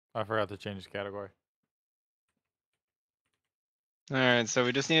I forgot to change the category. All right, so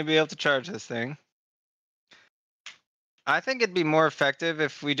we just need to be able to charge this thing. I think it'd be more effective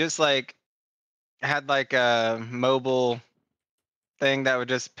if we just like had like a mobile thing that would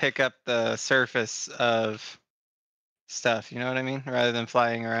just pick up the surface of stuff. You know what I mean? Rather than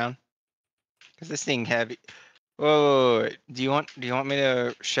flying around. Because this thing heavy. Whoa, do you want me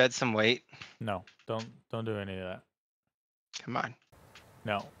to shed some weight? No, don't do any of that. Come on.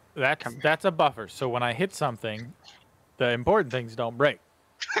 No, Come that's a buffer. So when I hit something, the important things don't break.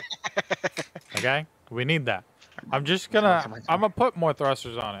 Okay, we need that. I'm just gonna I'm gonna put more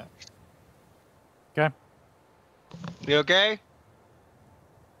thrusters on it. Okay. You okay?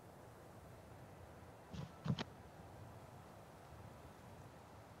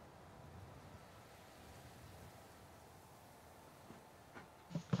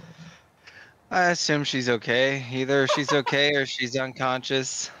 I assume she's okay. Either she's okay or she's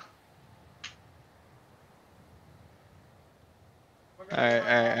unconscious.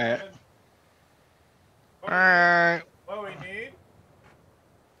 Alright. Alright. What we need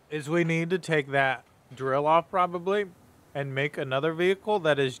is we need to take that drill off probably and make another vehicle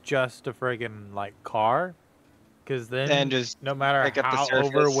that is just a friggin' like car. Cause then And just no matter pick up the how surface.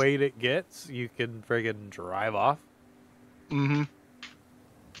 overweight it gets, you can friggin' drive off. Mm-hmm.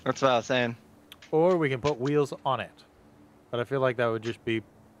 That's what I was saying. Or we can put wheels on it. But I feel like that would just be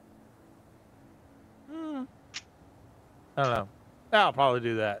I don't know. I'll probably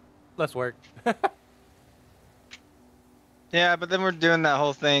do that. Let's work. Yeah, but then we're doing that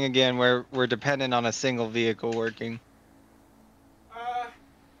whole thing again where we're dependent on a single vehicle working.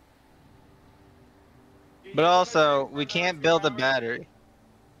 But also, we can't build a battery.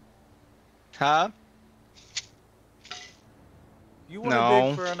 Huh? You want to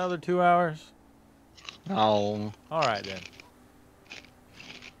dig for another 2 hours? No. All right then.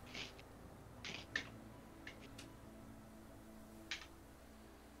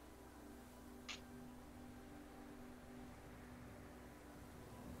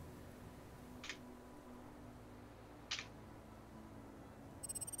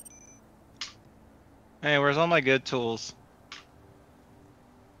 Hey, where's all my good tools?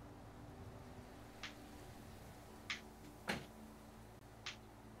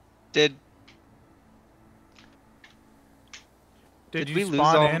 Did you we lose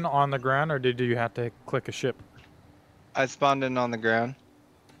spawn all? in on the ground or did you have to click a ship? I spawned in on the ground.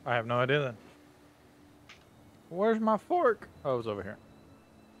 I have no idea then. Where's my fork? Oh, it was over here.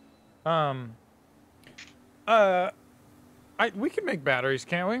 We can make batteries,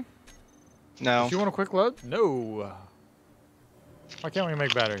 can't we? No. Do you want a quick load? No. Why can't we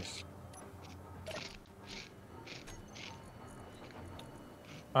make batteries?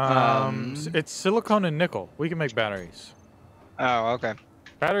 It's silicone and nickel. We can make batteries. Oh, okay.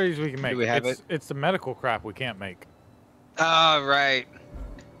 Batteries we can make. Do we have it? It's the medical crap we can't make. Oh, right.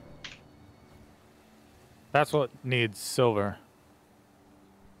 That's what needs silver.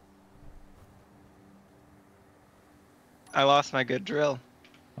 I lost my good drill.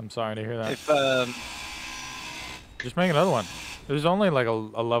 I'm sorry to hear that. If just make another one. It was only like a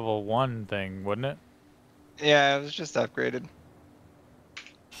level 1 thing, wouldn't it? Yeah, it was just upgraded.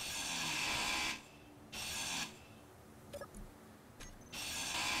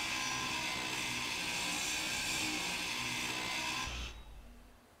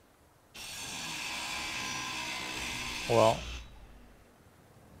 Well,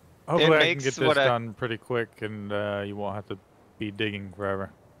 hopefully I can get this done pretty quick and you won't have to be digging forever.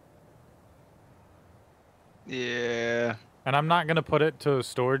 Yeah. And I'm not going to put it to a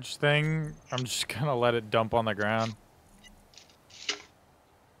storage thing. I'm just going to let it dump on the ground.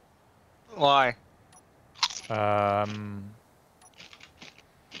 Why?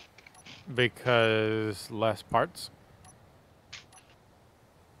 Because less parts.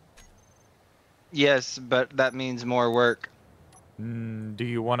 Yes, but that means more work. Do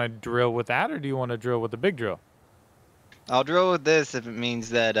you want to drill with that or do you want to drill with the big drill? I'll drill with this if it means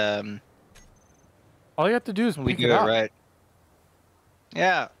that all you have to do is we pick do it it up. right.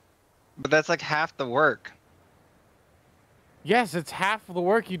 Yeah, but that's like half the work. Yes, it's half the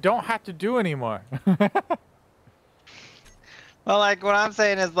work you don't have to do anymore. Well, like what I'm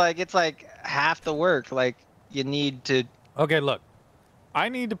saying is like it's like half the work. Like you need to. Okay, look. I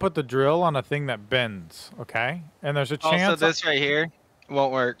need to put the drill on a thing that bends, okay? And there's a chance. Also, this right here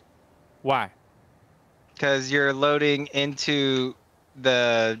won't work. Why? Because you're loading into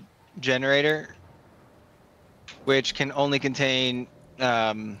the generator, which can only contain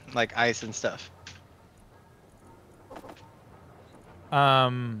like ice and stuff.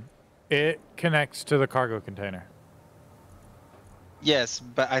 It connects to the cargo container. Yes,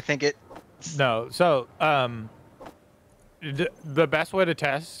 but I think it. No. So, the best way to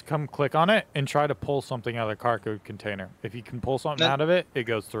test, come click on it and try to pull something out of the cargo container. If you can pull something No, out of it, it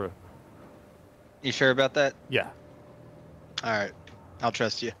goes through. you sure about that? Yeah. All right, I'll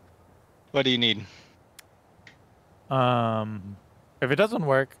trust you. What do you need? If it doesn't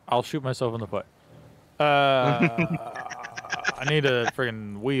work, I'll shoot myself in the foot. I need a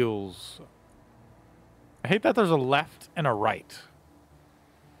friggin' wheels. I hate that there's a left and a right.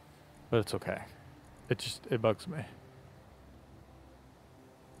 But it's okay. It bugs me.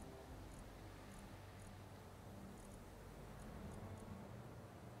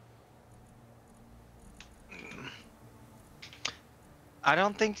 I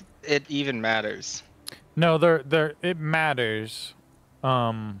don't think it even matters. No, it matters.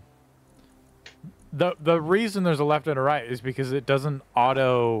 The reason there's a left and a right is because it doesn't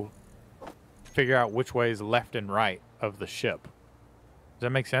auto figure out which way is left and right of the ship. Does that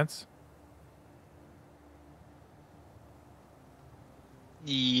make sense?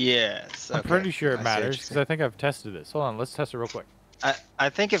 Yes. I'm pretty sure it matters because I think I've tested this. Hold on, let's test it real quick. I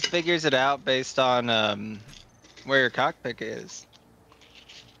think it figures it out based on where your cockpit is.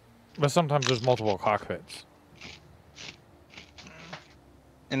 But sometimes there's multiple cockpits.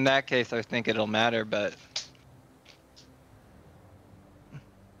 In that case, I think it'll matter, but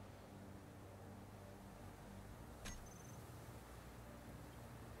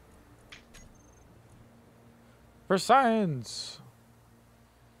For science!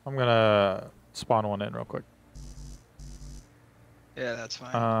 I'm gonna spawn one in real quick. yeah, that's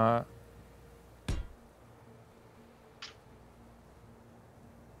fine.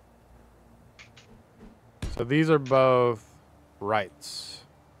 So these are both rights.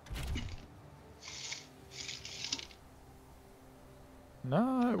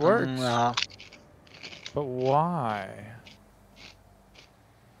 No, it works. No. But why?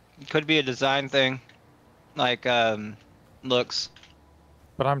 It could be a design thing, like looks.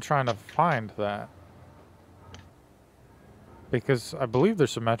 But I'm trying to find that. Because I believe they're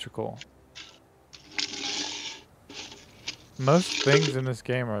symmetrical. Most things in this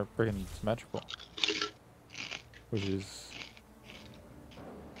game are freaking symmetrical. Which is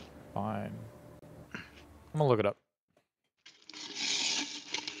fine. I'm gonna look it up.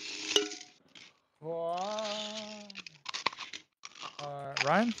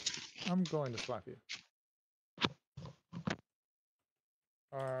 Ryan, I'm going to slap you.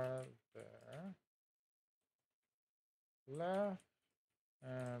 Are there left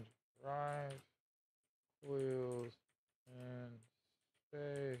and right wheels in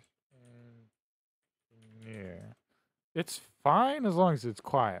space in near? It's fine as long as it's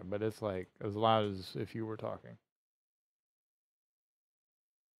quiet, but it's like as loud as if you were talking.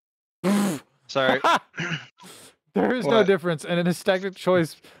 Sorry. There is no What? difference, and in a static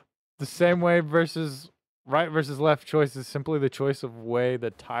choice, the same way versus right versus left choice is simply the choice of way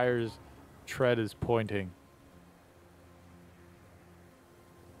the tire's tread is pointing.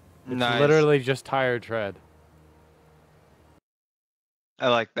 It's Nice. literally just tire tread. I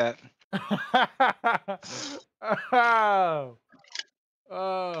like that. Oh.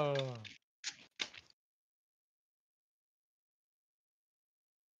 Oh.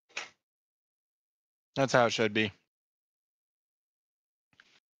 That's how it should be.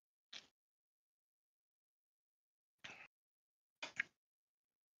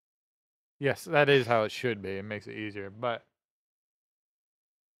 Yes, that is how it should be. It makes it easier, but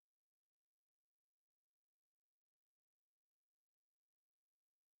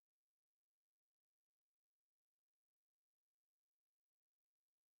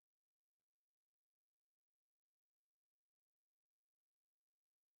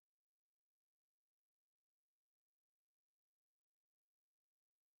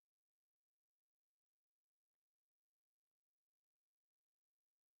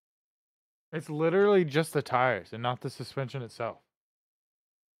it's literally just the tires and not the suspension itself.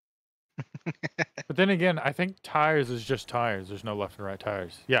 But then again, I think tires is just tires. There's no left and right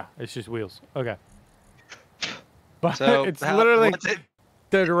tires. Yeah, it's just wheels. Okay. But So it's how- literally what's it-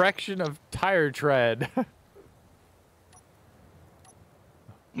 the direction of tire tread.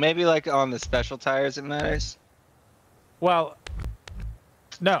 Maybe like on the special tires it matters. Well,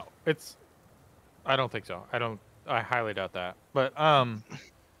 no, it's. I don't think so. I highly doubt that. But I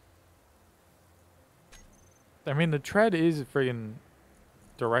mean, the tread is a friggin'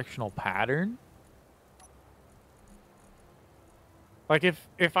 directional pattern. Like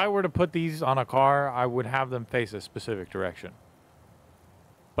if I were to put these on a car, I would have them face a specific direction.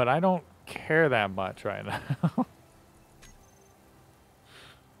 But I don't care that much right now.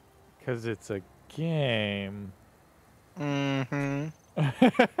 Because it's a game. Mm-hmm.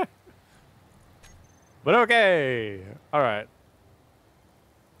 But okay. All right.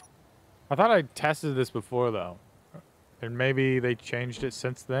 I thought I tested this before though, and maybe they changed it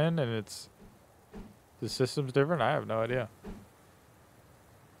since then, and the system's different. I have no idea.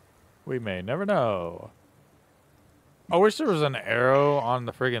 We may never know. I wish there was an arrow on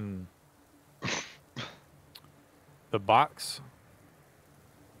the friggin' the box.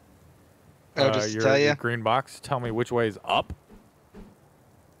 Oh, just to tell Your you. green box. Tell me which way is up.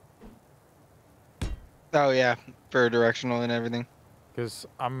 Oh yeah, for directional and everything. Cause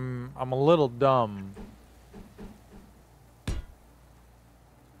I'm a little dumb.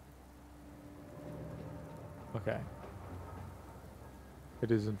 Okay.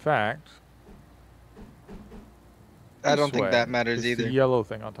 It is in fact. I don't This think way. that matters It's the either. yellow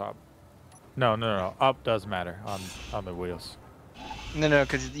thing on top. No. Up does matter on the wheels. No,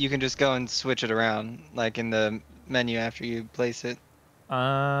 because you can just go and switch it around, like in the menu after you place it.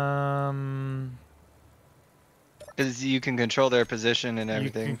 Because you can control their position and You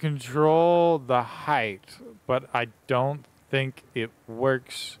everything. can control the height, but I don't think it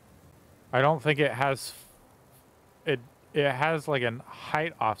works. I don't think it has it has like a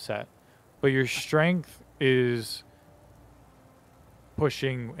height offset, but your strength is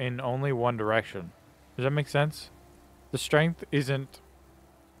pushing in only one direction. Does that make sense? The strength isn't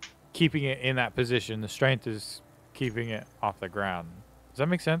keeping it in that position. The strength is keeping it off the ground. Does that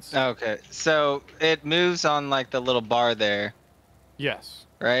make sense? Okay, so it moves on like the little bar there, Yes.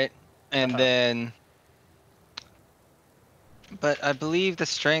 right? And Uh-huh. then, but I believe the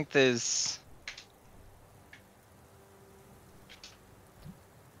strength is,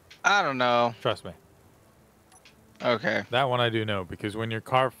 I don't know. Trust me. Okay. That one I do know, because when your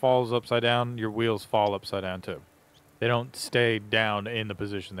car falls upside down, your wheels fall upside down too. They don't stay down in the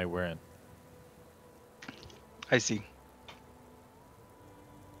position they were in. I see.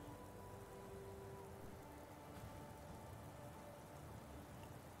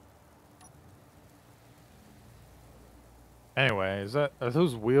 Anyway, are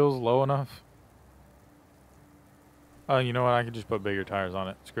those wheels low enough? Oh, you know what? I could just put bigger tires on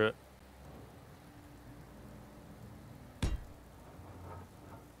it. Screw it.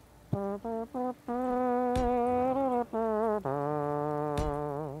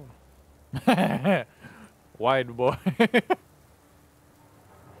 Wide boy.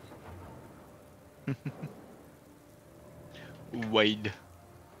 Wade.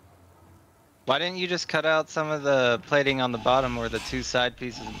 Why didn't you just cut out some of the plating on the bottom or the two side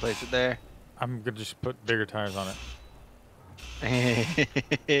pieces and place it there? I'm gonna just put bigger tires on it.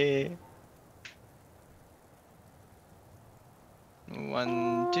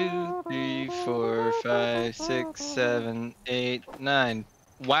 1, 2, 3, 4, 5, 6, 7, 8, 9.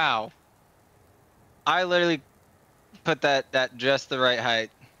 Wow. I literally put that just the right height.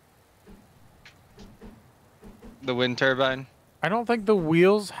 The wind turbine. I don't think the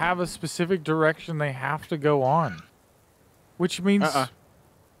wheels have a specific direction they have to go on. Which means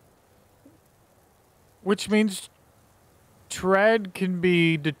tread can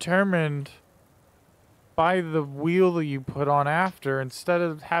be determined by the wheel that you put on after, instead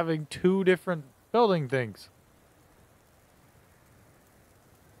of having two different building things.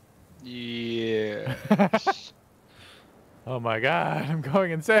 Yeah. Oh my god, I'm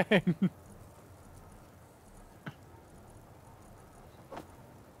going insane.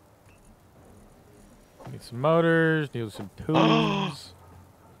 Need some motors, need some tools.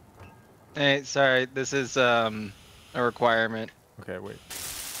 Hey, sorry, this is a requirement. Okay, wait.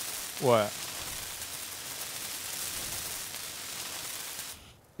 What?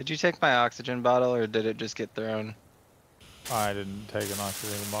 Did you take my oxygen bottle or did it just get thrown? I didn't take an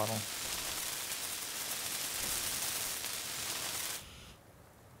oxygen bottle.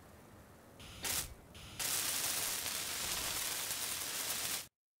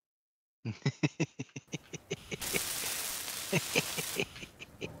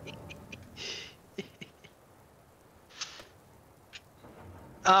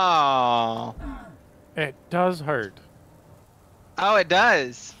 Oh. It does hurt. Oh, it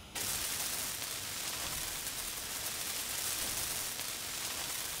does.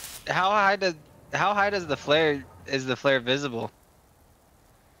 How high does the flare is the flare visible?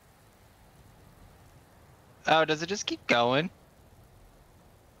 Oh, does it just keep going?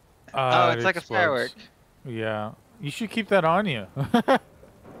 Oh, It it's like a explodes. firework. Yeah. You should keep that on you. For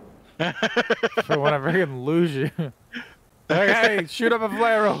when I freaking lose you. Like, hey, shoot up a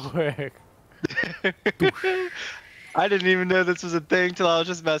flare real quick. I didn't even know this was a thing till I was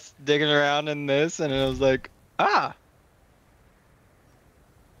just digging around in this, and I was like, ah.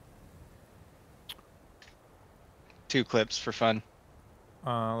 2 clips for fun.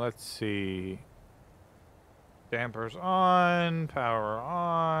 Let's see. Dampers on, power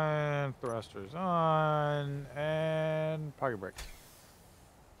on, thrusters on, and pocket brakes.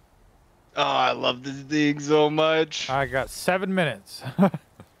 Oh, I love this thing so much. I got 7 minutes.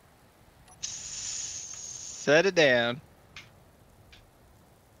 Set it down.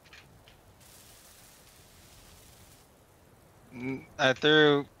 I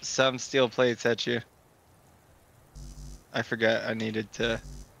threw some steel plates at you. I forgot I needed to.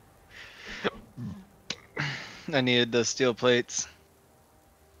 I needed those steel plates.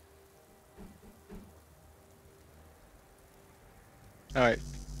 All right.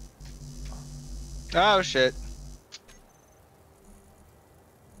 Oh shit.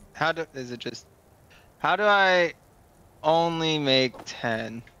 How do is it just? How do I only make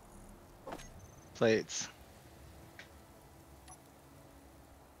 10 plates?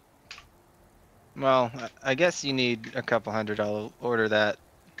 Well, I guess you need a couple hundred. I'll order that.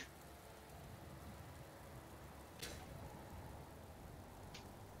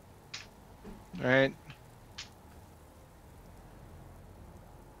 All right.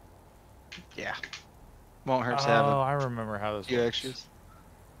 Yeah. Won't hurt to have Oh, a I remember how this few works. extras.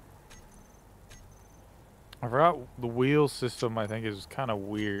 I forgot the wheel system, I think, is kind of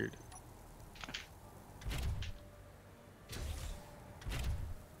weird.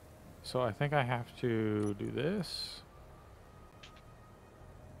 So I think I have to do this.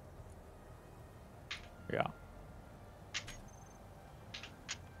 Yeah.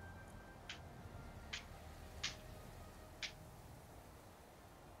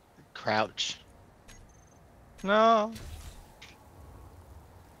 Crouch. No.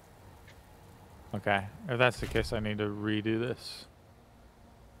 Okay. If that's the case, I need to redo this.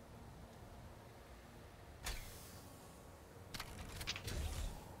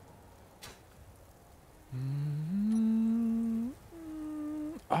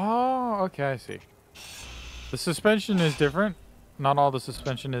 Oh, okay, I see. The suspension is different. Not all the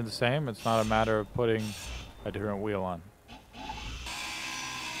suspension is the same. It's not a matter of putting a different wheel on.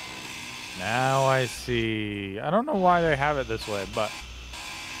 Now I see. I don't know why they have it this way, but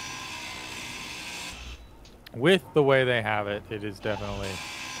with the way they have it, it is definitely...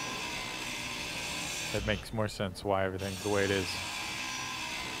 It makes more sense why everything's the way it is.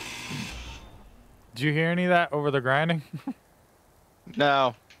 Did you hear any of that over the grinding?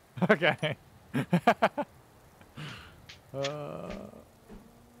 No. Okay.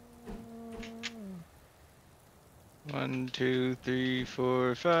 1, 2, 3,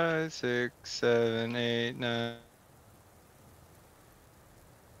 4, 5, 6, 7, 8, 9.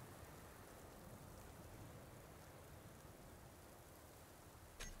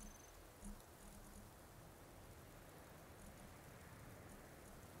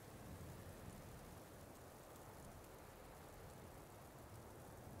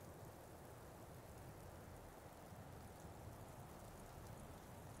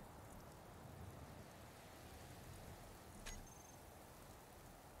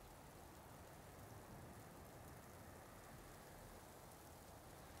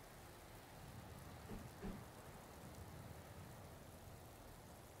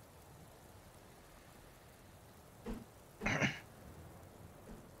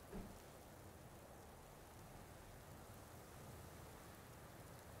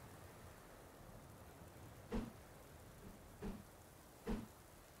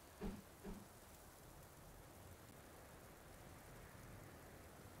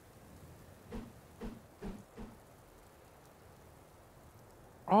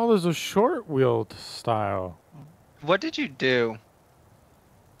 Oh, there's a short-wheeled style. What did you do?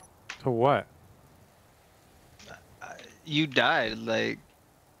 To what? You died, like...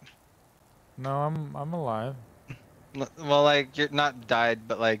 No, I'm alive. Well, like, you're not died,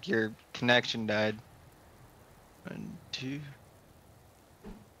 but like, your connection died. 1, 2...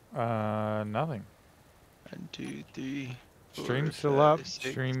 Nothing. 1, 2, 3, 4, Stream's still 5, up.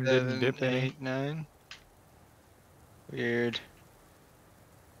 6, Stream 7, didn't dip 8, any. 9. Weird.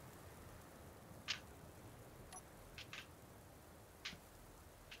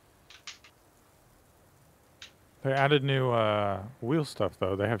 They added new wheel stuff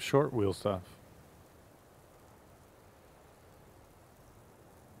though. They have short wheel stuff.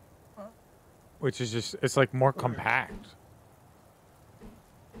 Which is just, it's like more compact.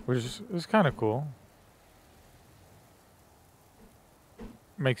 Which is kind of cool.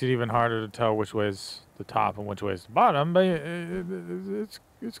 Makes it even harder to tell which way is the top and which way is the bottom, but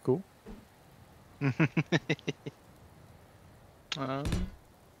it's cool.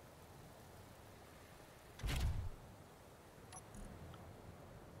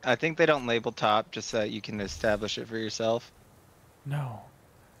 I think they don't label top just so that you can establish it for yourself. No.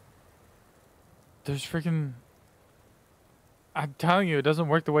 There's freaking. I'm telling you, it doesn't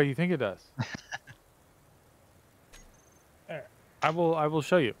work the way you think it does. There. I will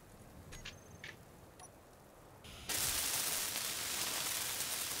show you.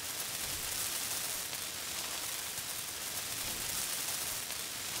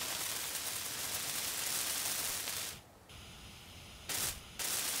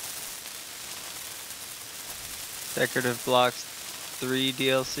 Decorative Blocks 3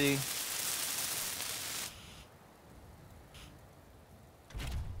 DLC.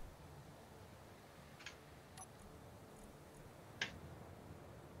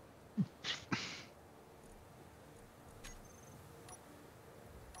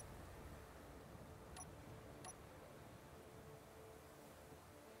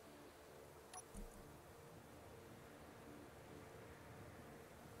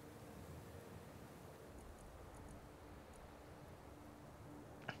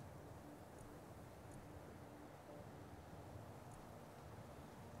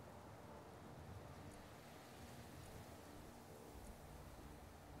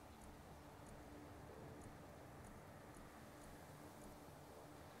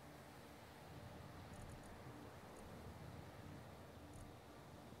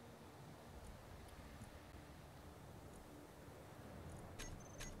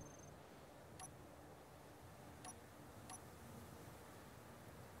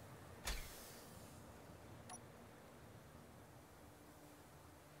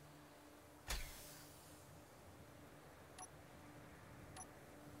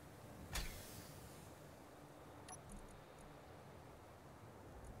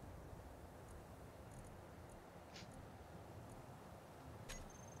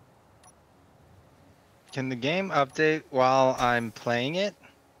 Can the game update while I'm playing it?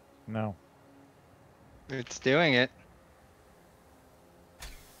 No. It's doing it.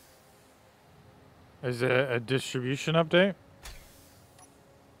 Is it a distribution update?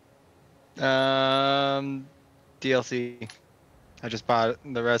 DLC. I just bought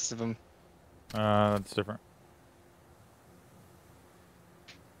the rest of them. That's different.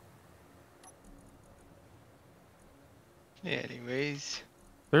 Anyways.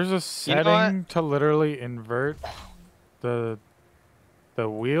 There's a You know what? setting to literally invert the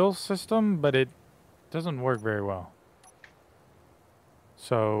wheel system, but it doesn't work very well.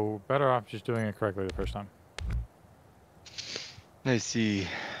 So better off just doing it correctly the first time. I see.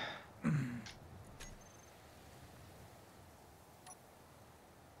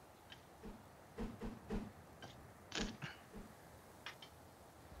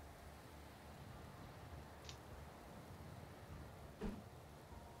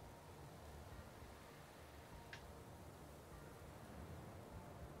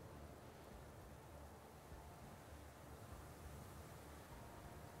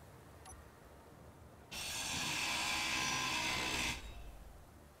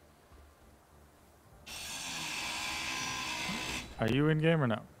 Are you in game or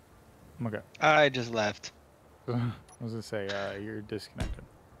no? Okay. I just left. I was gonna say you're disconnected.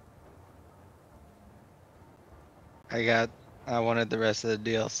 I wanted the rest of the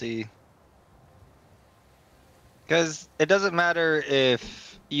DLC. Because it doesn't matter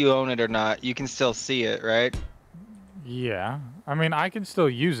if you own it or not, you can still see it, right? Yeah. I mean, I can still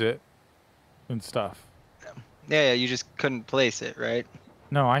use it and stuff. Yeah, you just couldn't place it, right?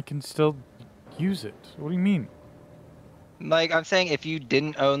 No, I can still use it. What do you mean? Like, I'm saying if you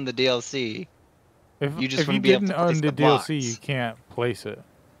didn't own the DLC, you just If you wouldn't be able didn't to own place the the DLC, you blocks. can't place it.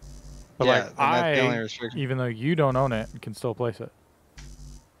 But Yeah, like and that's the only I, restriction. even though you don't own it, can still place it.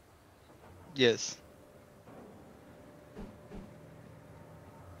 Yes.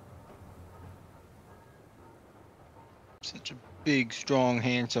 Such a big, strong,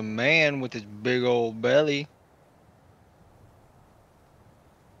 handsome man with his big old belly.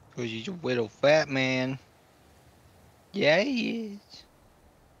 Cause he's a little fat man. Yeah, he is.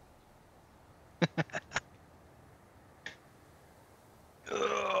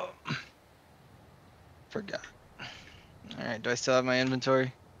 Ugh. Forgot. Alright, do I still have my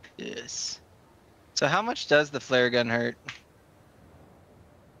inventory? Yes. So how much does the flare gun hurt?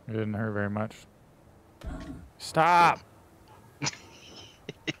 It didn't hurt very much. Stop!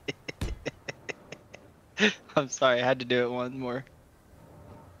 I'm sorry, I had to do it once more.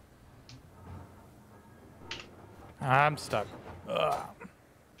 I'm stuck. Ugh.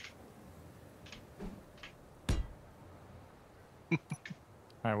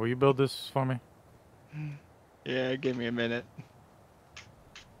 Alright, will you build this for me? Yeah, give me a minute.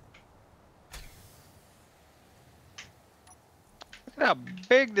 Look how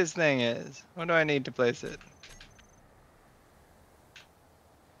big this thing is. What do I need to place it?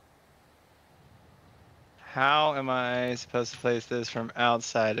 How am I supposed to place this from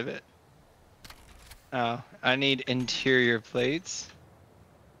outside of it? Oh, I need interior plates.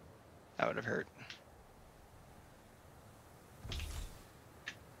 That would have hurt.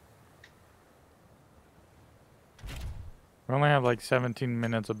 We only have like 17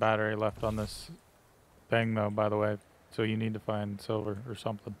 minutes of battery left on this thing, though, by the way. So you need to find silver or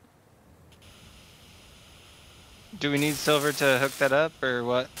something. Do we need silver to hook that up or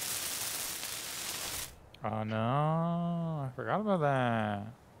what? Oh, no. I forgot about that.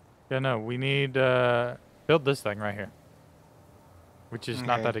 Yeah, no. We need build this thing right here. Which is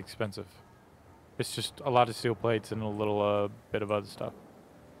not Okay. that expensive. It's just a lot of steel plates and a little bit of other stuff.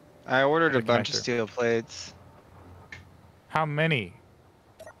 I ordered And a bunch of connector. steel plates. How many?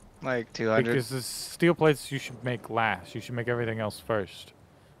 Like 200. Because the steel plates you should make last. You should make everything else first.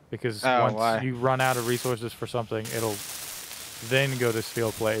 Because Oh, once why? you run out of resources for something, it'll then go to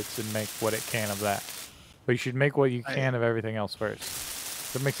steel plates and make what it can of that. But you should make what you can of everything else first.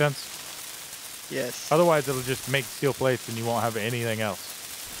 Does that make sense? Yes. Otherwise, it'll just make steel plates and you won't have anything else.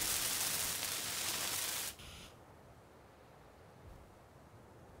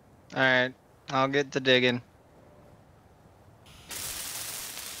 Alright. I'll get to digging.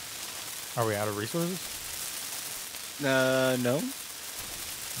 Are we out of resources? No.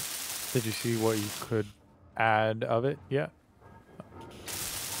 Did you see what you could add of it yet?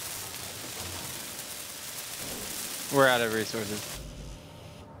 We're out of resources.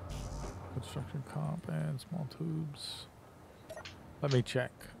 Construction comp and small tubes. Let me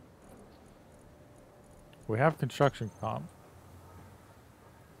check. We have construction comp.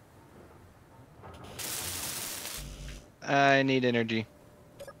 I need energy.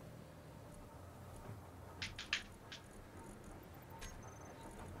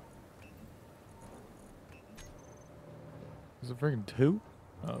 Is it freaking 2?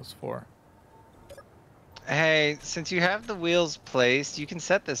 Oh, it's 4. Hey, since you have the wheels placed, you can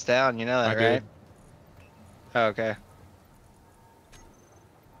set this down, you know that, I right? did. Oh, okay.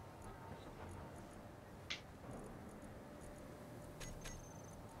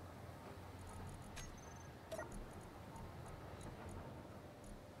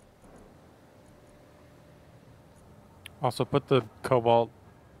 Also, put the cobalt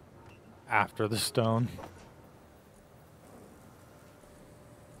after the stone.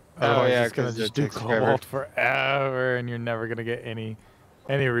 Oh, Otherwise, yeah, it's gonna 'cause just it do takes forever. cobalt forever, and you're never gonna get any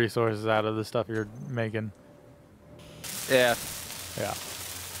resources out of the stuff you're making. Yeah. Yeah.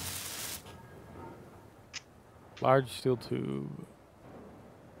 Large steel tube.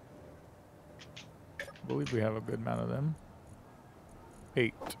 I believe we have a good amount of them.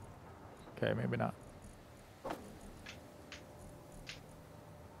 8. Okay, maybe not.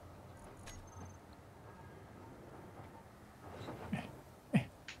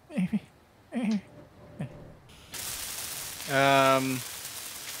 Um.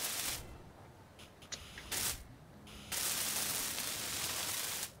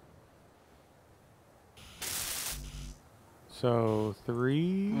 So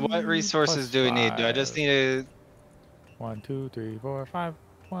 3. What resources plus do we need? Do I just 5. need to? 1, 2, 3, 4, 5.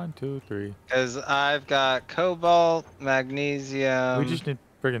 1, 2, 3. Because I've got cobalt, We magnesium, just need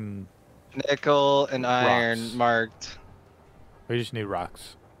friggin' nickel, and iron rocks. marked. We just need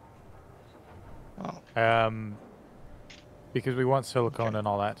rocks. Oh. Because we want silicone and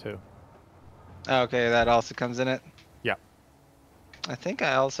all that too. Okay, that also comes in it. Yeah. I think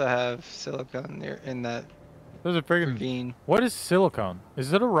I also have silicone near in that Those are friggin'. ravine. What is silicone?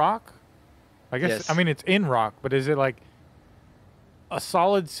 Is it a rock? I guess. Yes. I mean, it's in rock, but is it like a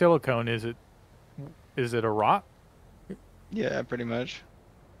solid silicone? Is it a rock? Yeah, pretty much.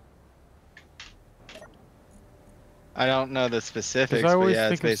 I don't know the specifics, Because I but always yeah, it's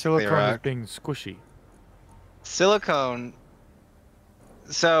think of basically a silicone as rock. being squishy. Silicone.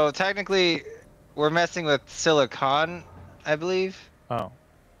 So technically, we're messing with silicon, I believe, Oh,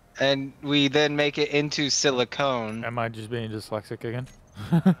 and we then make it into silicone. am I just being dyslexic again?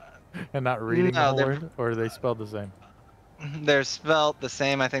 And not reading the No, whole they're- word, or are they spelled the same? They're spelt the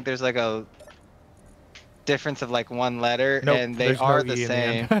same. I think there's like a difference of like one letter, Nope, and they there's are no the E in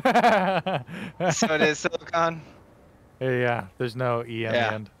same. the end. So it is silicon. Yeah, there's no E in Yeah.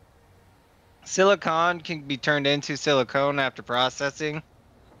 the end. Silicon can be turned into silicone after processing,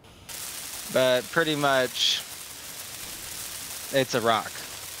 but pretty much it's a rock.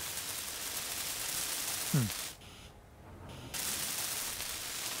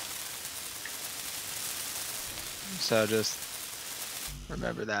 So just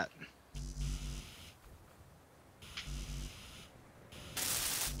remember that.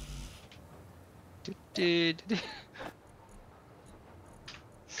 Dude.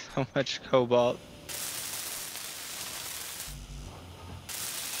 So much cobalt.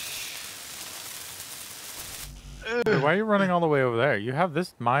 Wait, why are you running all the way over there? You have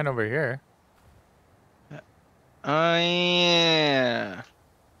this mine over here. Oh yeah.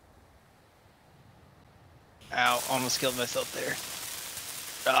 Ow, almost killed myself there.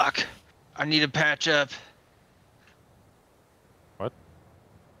 Doc, I need a patch up. What?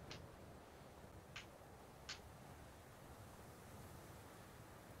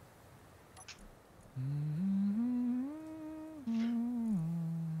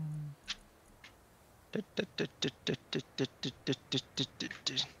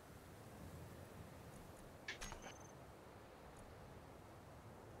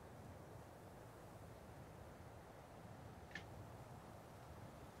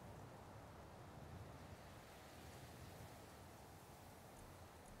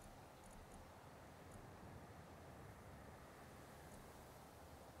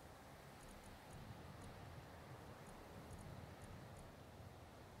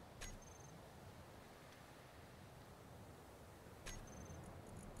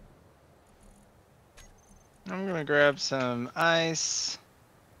 I'm gonna grab some ice.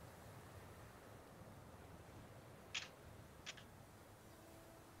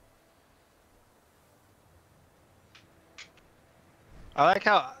 I like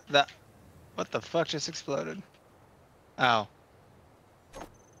how that. What the fuck just exploded? Ow.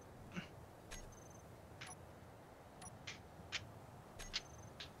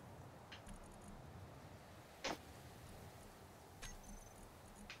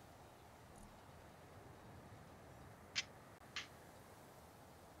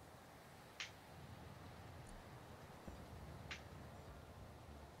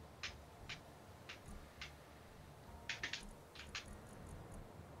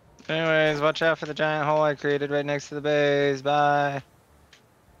 Anyways, watch out for the giant hole I created right next to the base. Bye.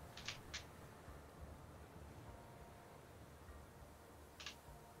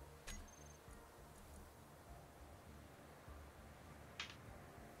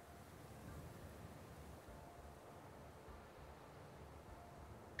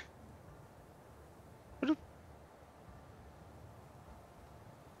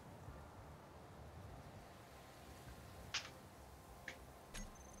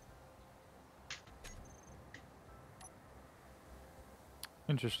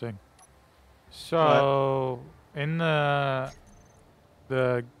 Interesting. So in the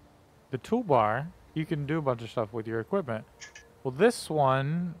toolbar, you can do a bunch of stuff with your equipment. Well, this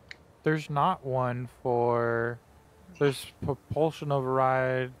one, there's not one for. There's propulsion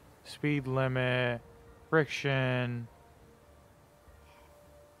override, speed limit, friction.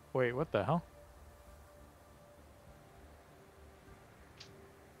 Wait, what the hell?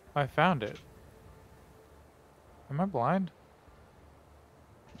 I found it. Am I blind?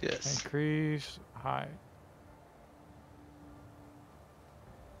 Yes. Increase height.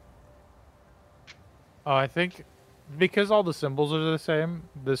 Oh, I think because all the symbols are the same,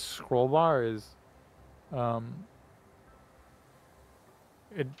 this scroll bar is,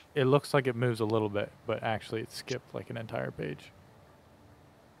 it looks like it moves a little bit, but actually it skipped like an entire page.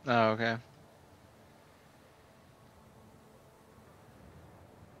 Oh, okay.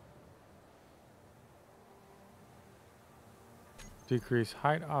 Decrease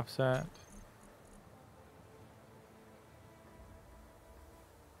height offset.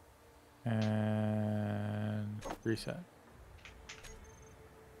 And reset.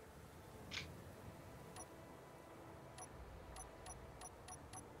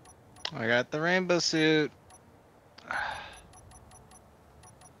 I got the rainbow suit.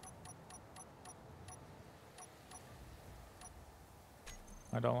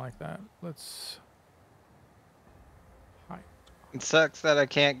 I don't like that. Let's height. It sucks that I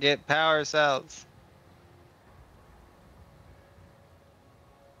can't get power cells.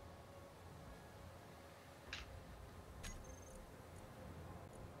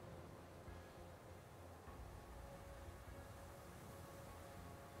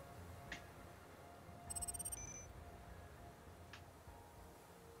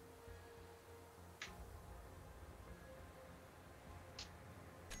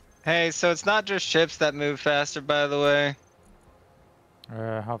 Hey, so it's not just ships that move faster, by the way.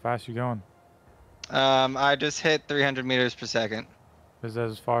 How fast you going? I just hit 300 meters per second. Is that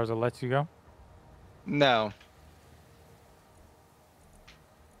as far as it lets you go? No.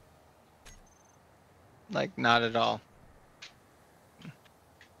 Like, not at all.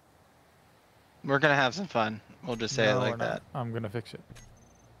 We're gonna have some fun. We'll just say it like that. I'm gonna fix it.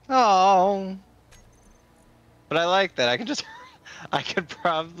 Oh. But I like that. I can just I could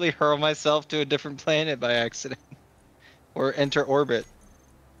probably hurl myself to a different planet by accident. Or enter orbit.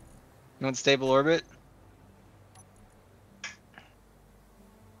 You want stable orbit?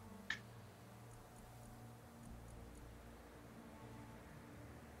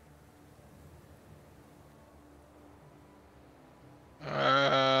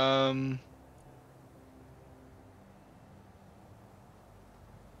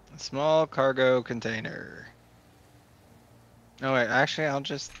 A small cargo container. Oh wait, actually I'll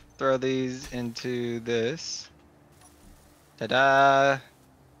just throw these into this. Ta-da!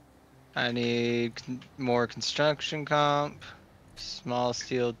 I need more construction comp. Small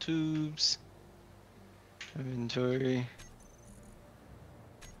steel tubes. Inventory.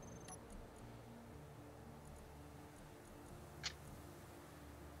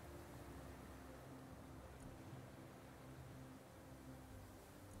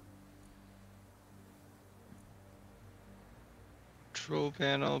 Control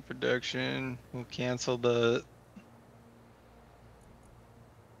panel production. We'll cancel the.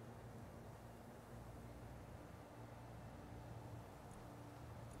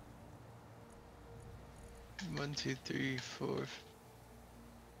 One, two, three, four.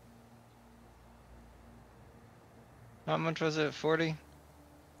 How much was it? 40?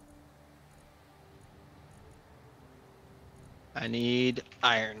 I need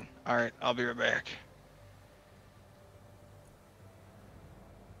iron. Alright, I'll be right back.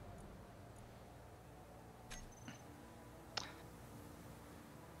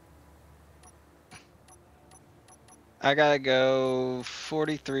 I gotta go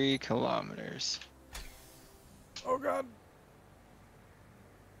 43 kilometers. Oh god.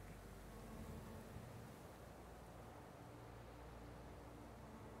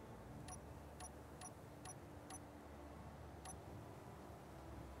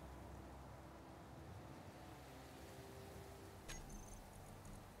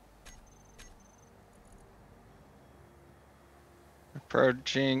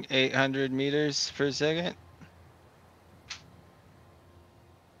 Approaching 800 meters per second.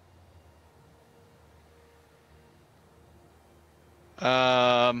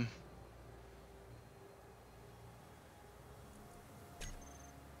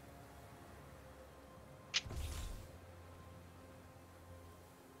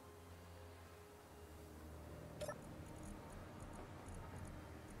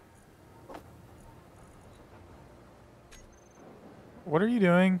 What are you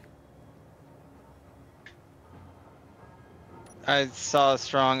doing? I saw a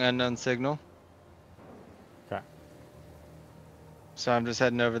strong unknown signal, Okay. so I'm just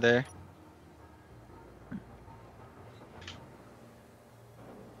heading over there.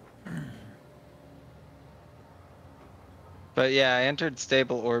 But yeah, I entered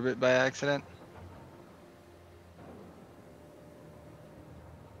stable orbit by accident.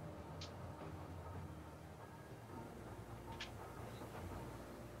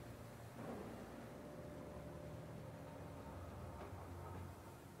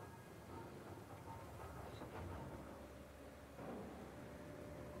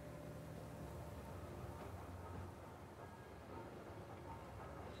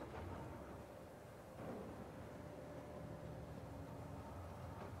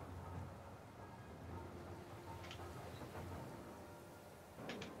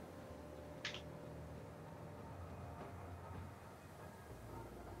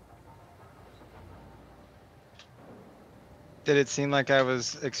 Did it seem like I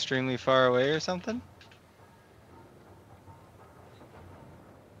was extremely far away or something?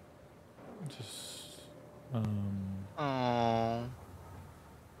 Just Oh. Oh,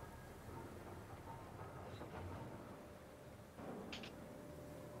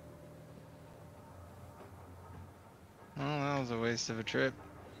 that was a waste of a trip.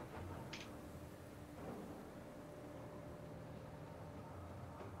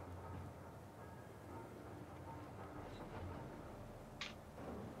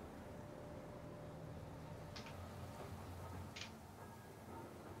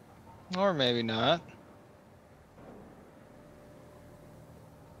 Or maybe not.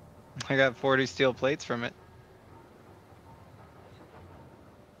 I got 40 steel plates from it.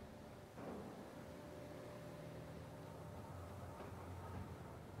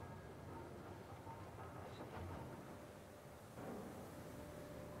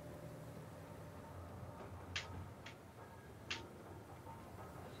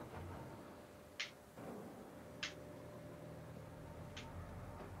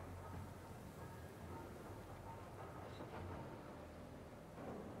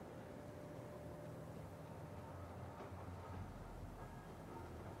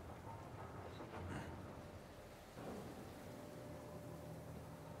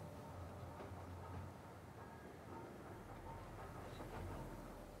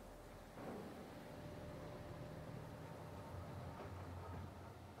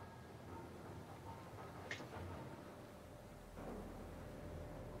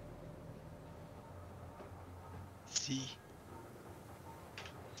 Z.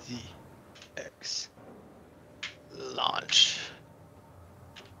 Z. X. Launch.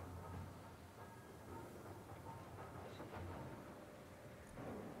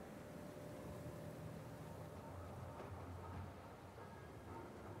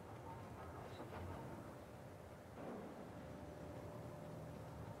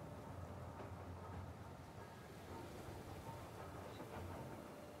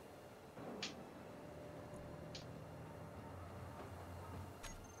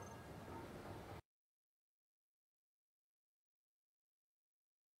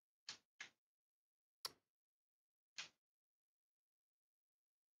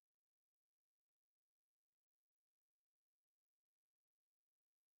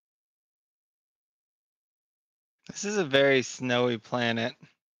 This is a very snowy planet.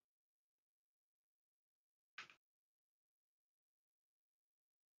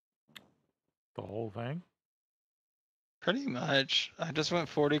 The whole thing? Pretty much. I just went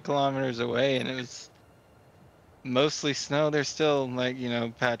 40 kilometers away and it was mostly snow. There's still like, you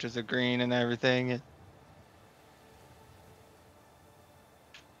know, patches of green and everything.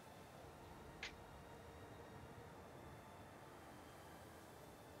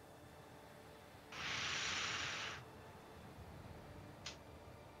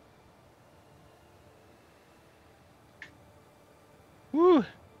 Woo!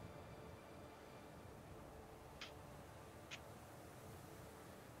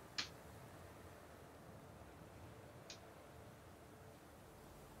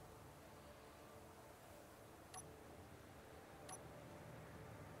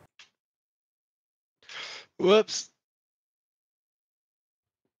 Whoops.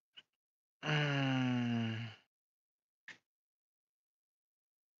 I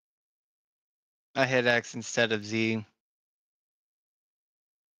hit X instead of Z.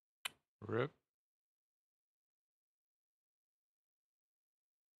 Rip.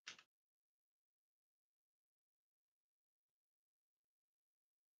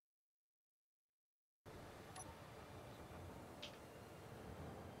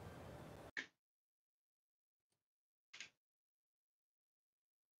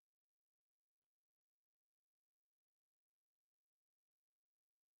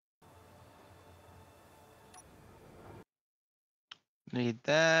 Need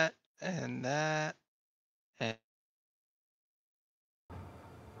that and that. And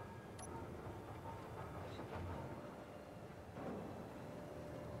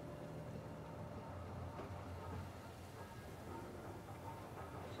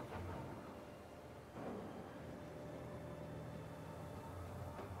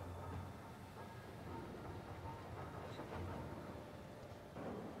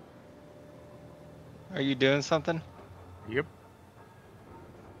are you doing something? Yep.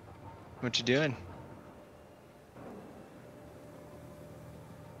 What you doing?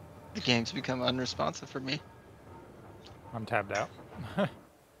 The game's become unresponsive for me. I'm tabbed out.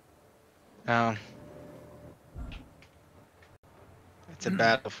 Um, it's a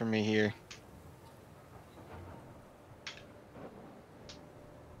battle for me here.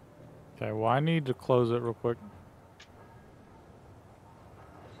 Okay, well, I need to close it real quick.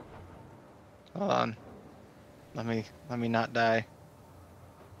 Hold on. Let me not die.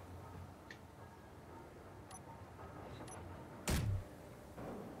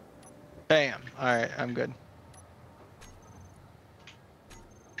 Bam. All right, I'm good.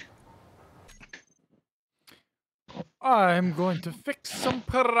 I'm going to fix some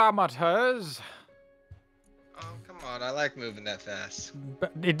parameters. Oh, come on. I like moving that fast.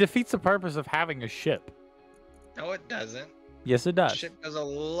 But it defeats the purpose of having a ship. No, it doesn't. Yes, it does. Ship goes a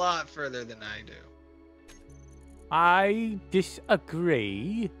lot further than I do. I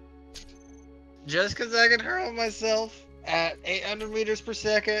disagree. Just because I can hurl myself at 800 meters per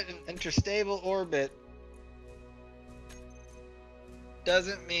second in interstable orbit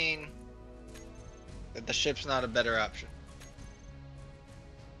doesn't mean that the ship's not a better option.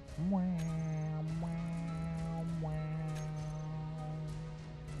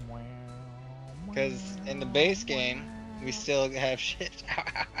 Because in the base game, we still have ships.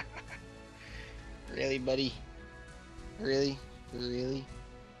 Really, buddy? Really? Really?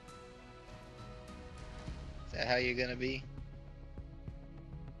 Is that how you're gonna be?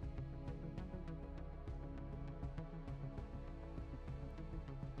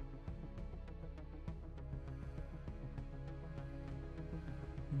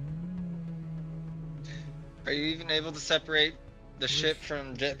 Are you even able to separate the ship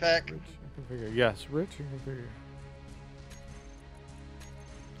from jetpack? Rich and configure. Yes, rich and configure.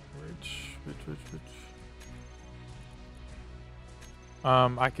 Rich.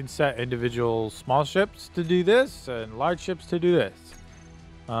 I can set individual small ships to do this and large ships to do this.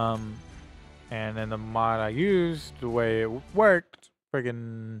 And then the mod I used, the way it worked,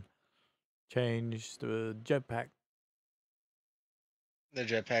 friggin' changed the jetpack. The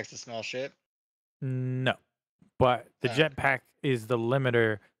jetpack's a small ship. No, but the Oh. jetpack is the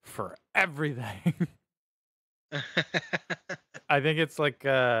limiter for everything. I think it's like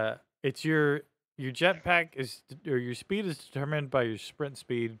it's your jetpack is or your speed is determined by your sprint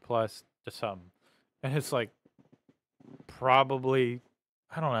speed plus the sum, and it's like probably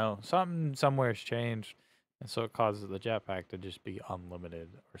I don't know something somewhere's changed, and so it causes the jetpack to just be unlimited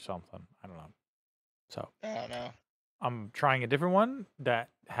or something. I don't know. So I don't know. I'm trying a different one that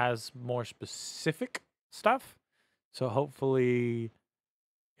has more specific stuff. So hopefully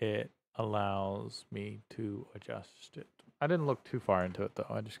it allows me to adjust it. I didn't look too far into it though.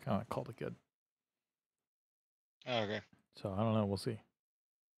 I just kind of called it good. Oh, okay. So I don't know. We'll see.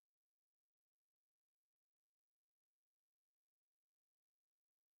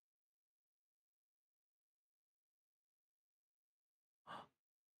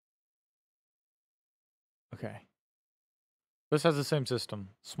 Okay. This has the same system.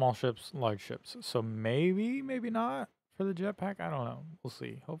 Small ships, large ships. So maybe, maybe not for the jetpack. I don't know. We'll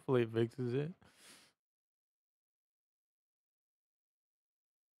see. Hopefully it fixes it.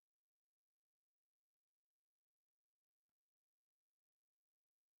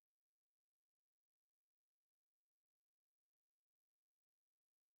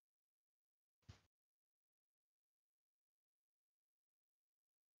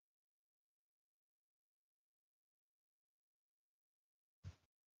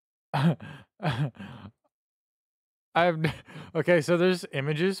 Okay, so there's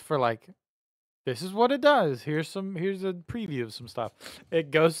images for like this is what it does. Here's a preview of some stuff.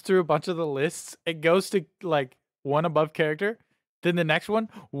 It goes through a bunch of the lists. It goes to like one above character, then the next one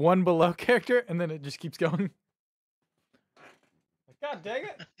below character, and then it just keeps going. God dang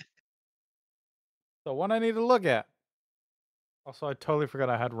it. The one I need to look at. Also, I totally forgot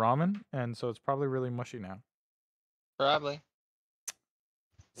I had ramen, and so it's probably really mushy now. Probably.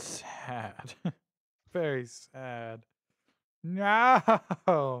 Sad. Very sad.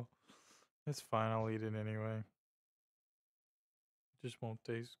 No. It's fine. I'll eat it anyway. It just won't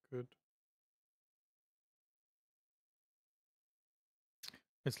taste good.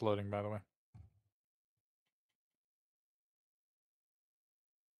 It's loading, by the way.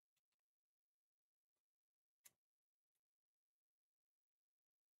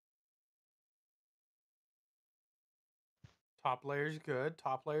 Top layer's good.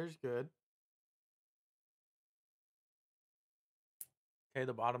 Top layer's good. Okay,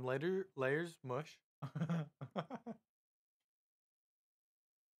 the bottom layer's mush.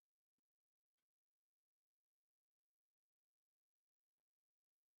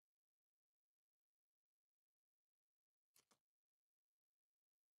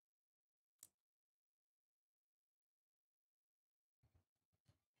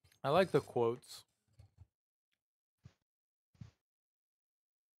 I like the quotes.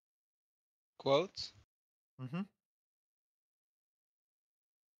 Quotes? Mm-hmm.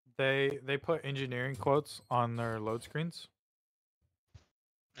 They put engineering quotes on their load screens.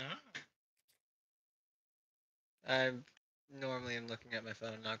 Oh. I normally am looking at my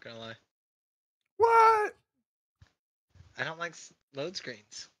phone, not gonna lie. What? I don't like load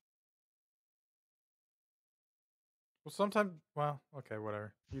screens. Well, sometimes. Well, okay,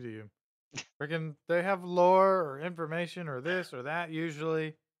 whatever. You do you. Freaking, they have lore or information or this or that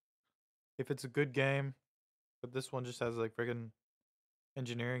usually. If it's a good game, but this one just has like freaking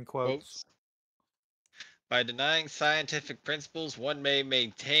engineering quotes. Quotes. By denying scientific principles, one may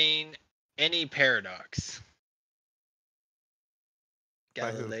maintain any paradox.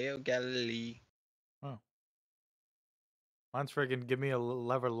 By who? Galileo Galilei. Oh, mine's friggin' give me a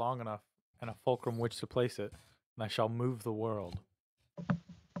lever long enough and a fulcrum which to place it, and I shall move the world.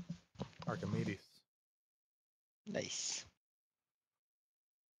 Archimedes. Nice.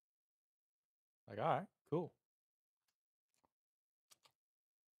 Like, all right, cool.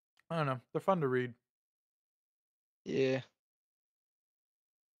 I don't know. They're fun to read. Yeah.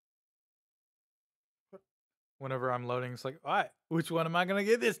 Whenever I'm loading, it's like, all right, which one am I gonna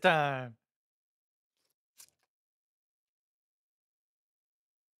get this time?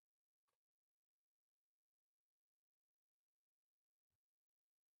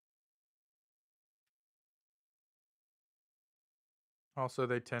 Also,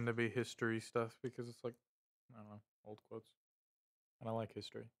 they tend to be history stuff because it's like, I don't know, old quotes. And I like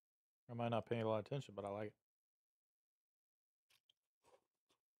history. I might not pay a lot of attention, but I like it.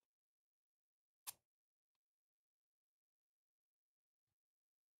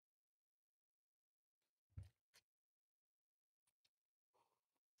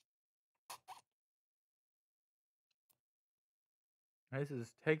 This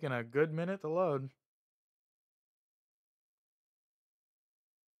is taking a good minute to load.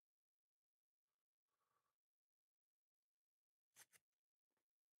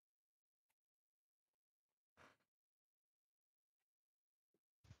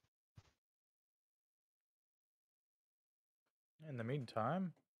 In the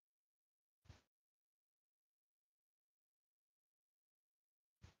meantime,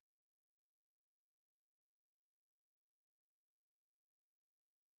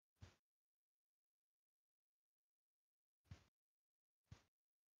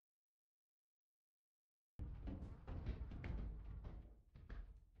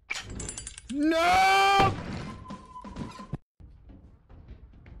 no!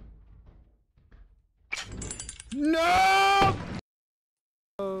 No!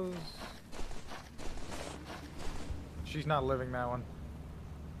 She's not living that one.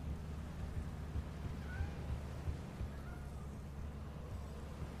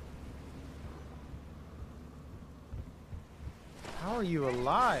 How are you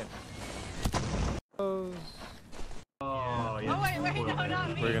alive? Oh, wait, no,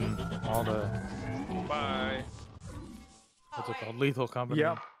 not me. Friggin' all the Bye. what's it called? Lethal Company.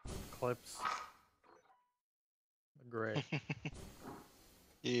 Yep. Clips. Great.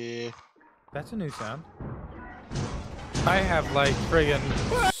 Yeah. That's a new sound. I have like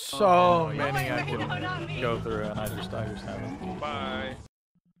friggin' so many wait, I no, can not me. go through, and I just understand them. Bye.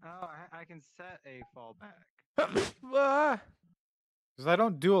 Oh, I can set a fallback. Because I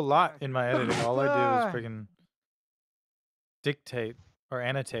don't do a lot in my editing. All I do is friggin' dictate or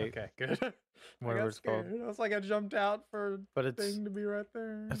annotate. Okay, good. Whatever it's called. It was like I jumped out for But a it's thing to be right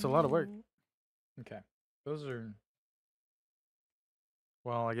there. it's a lot of work. Okay. Those are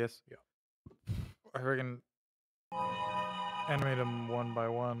well, I guess I friggin' animate them one by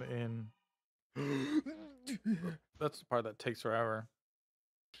one in that's the part that takes forever.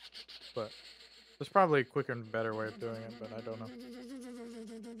 But there's probably a quicker and better way of doing it, but I don't know.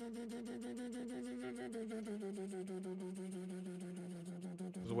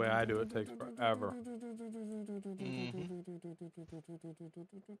 The way I do it takes forever.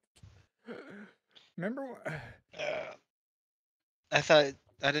 Remember? I thought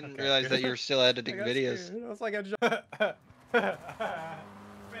I didn't Okay, realize that good. you were still editing videos. It was like I jumped. Man,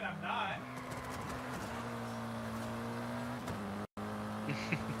 I'm not.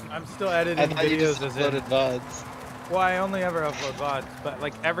 I'm still I editing thought you videos just as in. uploaded VODs. Well, I only ever upload VODs, but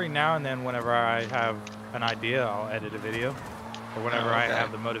like every now and then, whenever I have an idea, I'll edit a video. Or whenever I okay.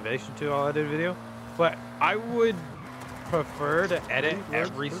 have the motivation to, I'll edit a video. But I would prefer to edit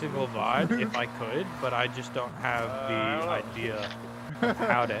every single VOD if I could, but I just don't have the I don't know. idea of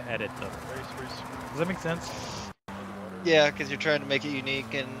how to edit them. Does that make sense? Yeah, because you're trying to make it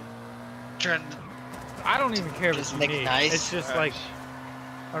unique and trying to. I don't even care if it's Just make it unique. nice. It's just like,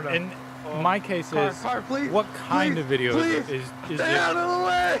 I don't know. in my case is, car, please. what kind of video is please. it? Is Stay out it of the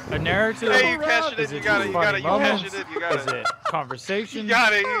way. a narrative? Hey, you cash it Is in. it You got it. You funny got it. You moments? cash it in. You got Is it. it conversation? You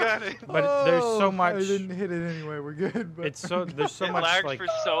got it. You got it. But there's so Oh, much. I didn't hit it anyway. We're good. But It's so there's so It much lagged like for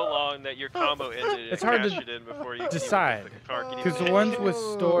so long that your combo ended. It's and hard to cashed it in before you decide. because the ones with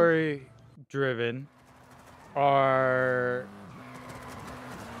Oh. story driven are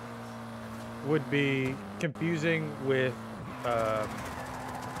would be confusing with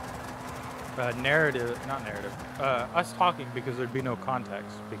narrative, not narrative, us talking, because there'd be no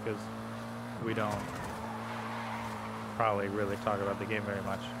context, because we don't probably really talk about the game very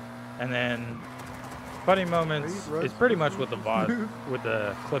much. And then funny moments is pretty much what the VOD with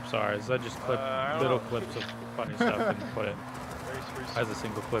the clips are, is I just clip I don't little know. clips of funny stuff and put it as a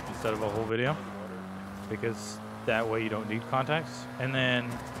single clip instead of a whole video, because that way you don't need context. And then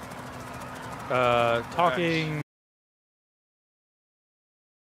talking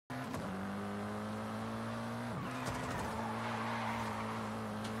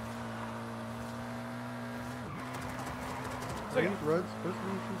Rudd's supposed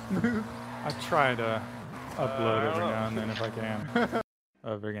to be smooth. I try to upload I don't every know. now and then if I can. Can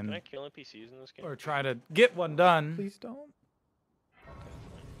I Friggin' kill NPCs in this game? or try to get one done. Please don't.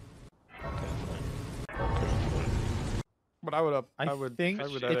 But I would I would think I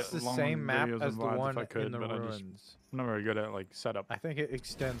would it's edit the long same map videos as and the VODs one if I could, in the but ruins. I'm not very good at like setup. I think it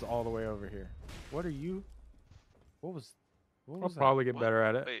extends all the way over here. What are you? What was? What I'll was that? probably get What? better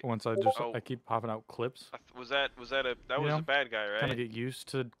at it Wait. once I just Oh. I keep popping out clips. Was that a that You was know, a bad guy, right? Kind of get used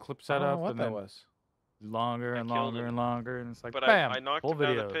to clip I don't know setup what and that then was. longer and I killed longer him. and longer, and it's like But bam, I knocked full him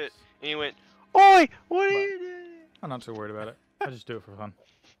down the videos. pit, and he went, "Oi, what are But- you doing?" I'm not too worried about it. I just do it for fun.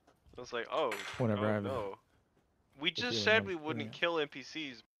 I was like, "Oh, Whenever oh I've- no." We you just have said no we wouldn't experience. kill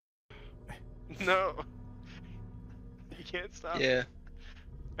NPCs. No. You can't stop. Yeah.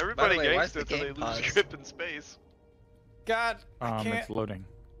 Everybody way, why is gangsta the until they game lose paused? grip in space. God, I can't. It's loading.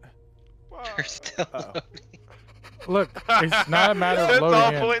 They're still Uh-oh. Look, it's not a matter of That's loading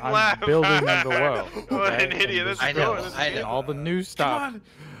all in. point I'm laugh. building the world. What okay? an And idiot! this That's I know, builds, I and know. all the new Come stuff. on.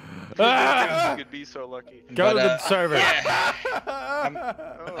 Ah! You could be so lucky. Go to But, the server. Yeah.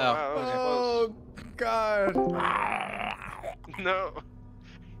 Oh, wow, that was Oh God. close. No,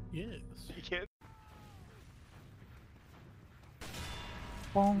 Yes. you can't.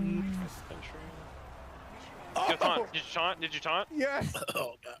 Bong. Did you taunt? Did you taunt? Did you taunt? Yes.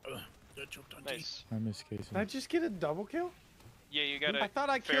 Oh god. Got choked on teeth. Nice. I miss Casey. Did I just get a double kill? Yeah, you got it. I thought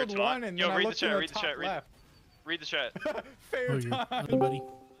I fair killed taunt. one and Yo, then I read the looked chat, in the read the top chat, left. Read the chat. Fair Oh, you're time. buddy.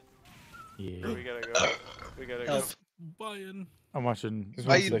 Yeah. We gotta go. We gotta go. Help. Buying. I'm watching.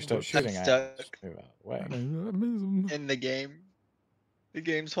 Why Once you- they start I'm shooting at stuck. us, move out of the way. I miss 'em. In the game. The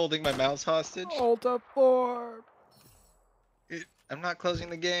game's holding my mouse hostage. Alt F4. I'm not closing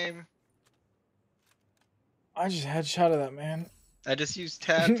the game. I just headshot of that man. I just used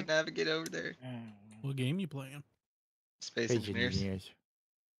tab to navigate over there. What game you playing? Space Space engineers. engineers.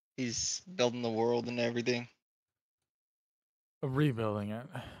 He's building the world and everything. Rebuilding it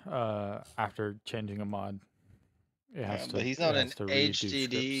after changing a mod. It has to. But he's it not has an to redo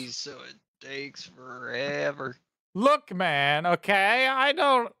HDD, scripts. so it takes forever. Look, man. Okay, I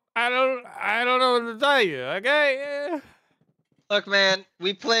don't know what to tell you. Okay. Look, man,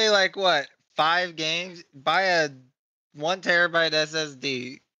 we play like what, 5 games? Buy a 1 terabyte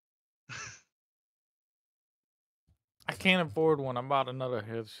SSD. I can't afford one. I bought another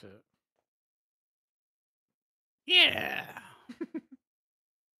headset. Yeah.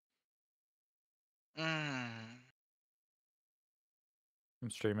 Mm. I'm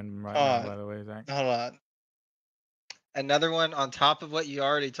streaming right Uh, now, by the way, Zach. Hold on. Another one on top of what you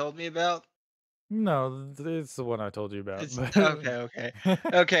already told me about? No, it's the one I told you about. It's, but- okay.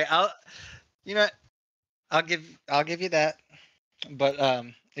 Okay, you know what? I'll give you that. But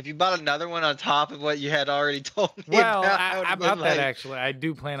if you bought another one on top of what you had already told me Well, about, I would've been about that like, actually, I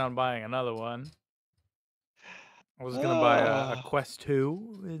do plan on buying another one. I was gonna buy a Oh. Quest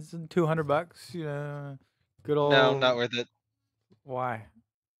 2. It's $200. You know, good old. no, not worth it. Why?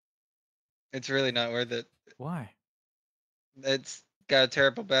 It's really not worth it. Why? It's got a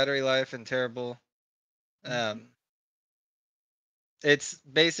terrible battery life and terrible. It's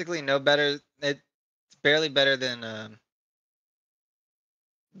basically no better. It's barely better than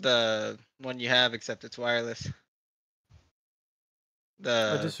the one you have, except it's wireless.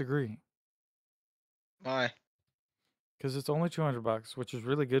 I disagree. Why? Because it's only $200, which is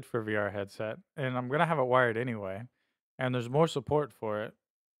really good for a VR headset, and I'm gonna have it wired anyway. And there's more support for it,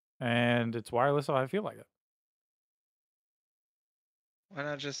 and it's wireless, so I feel like it. Why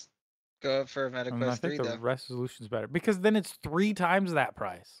not just go up for a And I MetaQuest 3 think the though? resolution's better because then it's 3 times that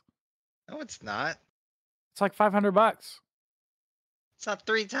price. No, it's not. It's like $500. It's not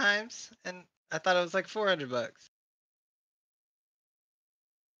 3 times, and I thought it was like $400.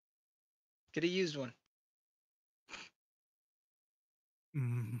 Get a used one.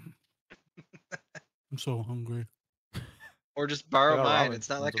 Mm. I'm so hungry. Or just borrow got mine. ramen. It's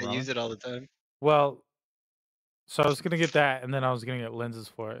not Want like some I use ramen? it all the time. Well, so I was gonna get that, and then I was gonna get lenses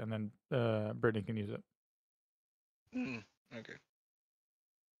for it, and then Brittany can use it. Okay.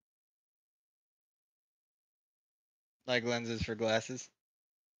 Like lenses for glasses.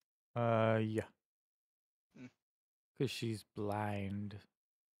 Yeah, Mm. because she's blind.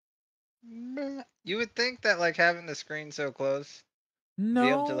 Meh. You would think that like having the screen so close, No. be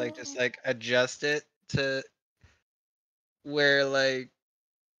able to like just like adjust it to where like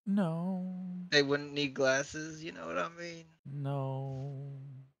No. they wouldn't need glasses. You know what I mean? No.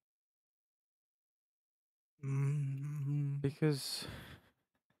 Mm. Because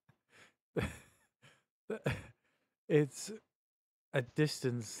it's a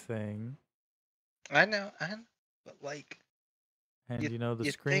distance thing, I know, but like, and You- you know the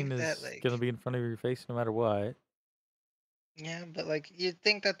you screen think that, is like- gonna be in front of your face no matter what. yeah, but like you'd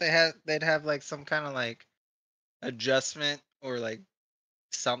think that they'd have like some kind of like adjustment or like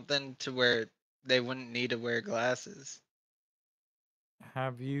something to where they wouldn't need to wear glasses.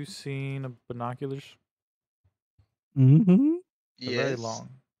 Have you seen binoculars? Mm-hmm. They're Yes. very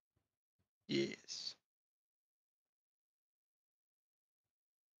long. Yes.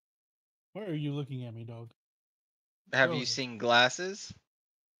 Why are you looking at me, dog? Have Go you ahead. seen glasses?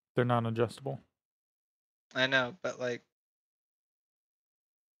 They're non-adjustable. I know, but like,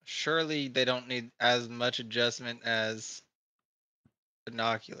 surely they don't need as much adjustment as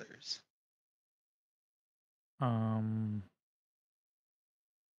binoculars. Um,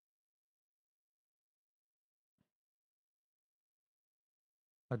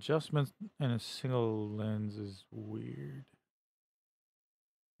 Adjustments in a single lens is weird.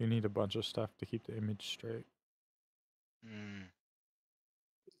 You need a bunch of stuff to keep the image straight. Hmm.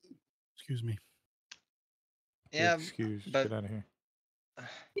 Excuse me. You're Yeah, excused. but Get out of here.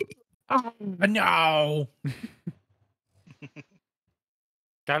 No.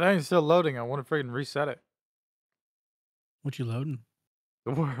 God, it's still loading. I want to freaking reset it. What you loading?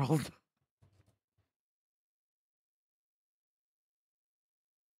 The world.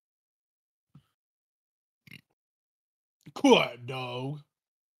 Quiet, dog.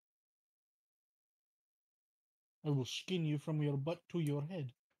 I will skin you from your butt to your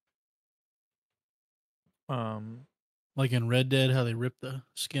head. Like in Red Dead, how they rip the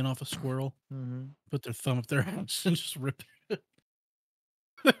skin off a squirrel, put their thumb up their ass, and just rip it.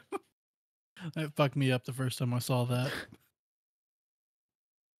 That fucked me up the first time I saw that.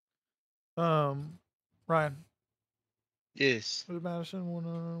 Ryan, yes. does Madison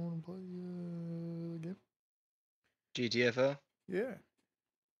wanna play the game? GTFO. Yeah.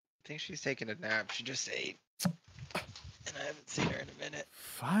 I think she's taking a nap. She just ate, and I haven't seen her in a minute.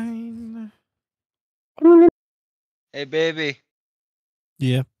 Fine. Hey, baby,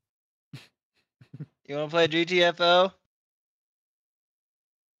 Yeah. you want to play GTFO?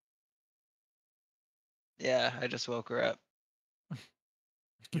 Yeah, I just woke her up.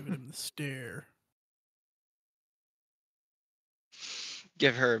 Giving him the stare.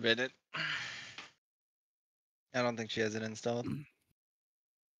 Give her a minute. I don't think she has it installed.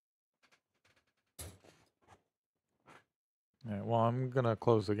 Yeah, well, I'm gonna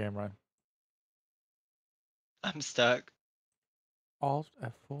close the game, Ryan. I'm stuck. Alt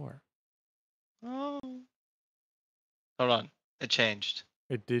F4. Oh. Hold on. It changed.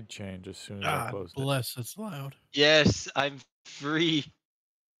 It did change as soon as I God closed it. bless, it's loud. Yes, I'm free.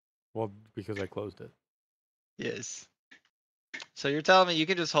 Well, because I closed it. Yes. So you're telling me you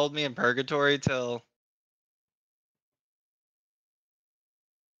can just hold me in purgatory till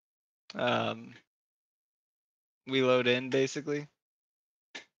we load in, basically?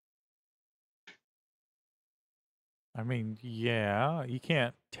 I mean, yeah, you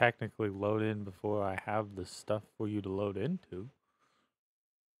can't technically load in before I have the stuff for you to load into.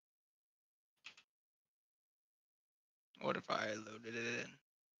 What if I loaded it in?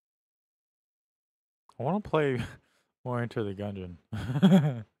 I want to play more Enter the Gungeon.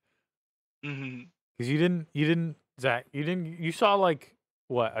 Mm-hmm. Because you didn't, Zach, you saw like,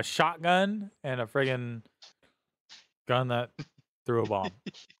 what, a shotgun and a friggin' gun that threw a bomb.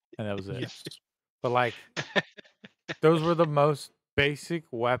 And that was it. Yes. But like, those were the most basic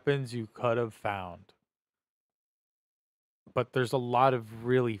weapons you could have found. But there's a lot of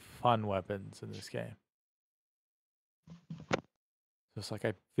really fun weapons in this game. So it's like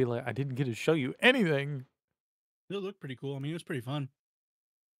I feel like I didn't get to show you anything. It looked pretty cool. I mean, it was pretty fun.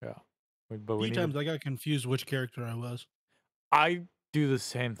 Yeah. But A we few need times to, I got confused which character I was. I do the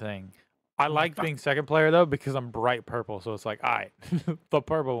same thing. I I'm like like, being second player though because I'm bright purple, so it's like, all right, the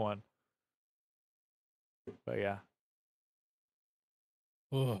purple one. But yeah.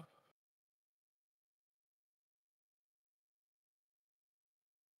 Oh.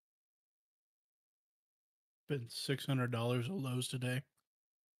 Spent $600 at Lowe's today.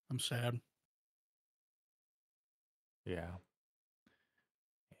 I'm sad. Yeah.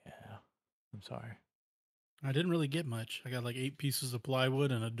 Yeah. I'm sorry. I didn't really get much. I got like 8 pieces of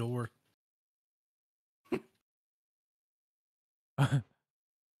plywood and a door.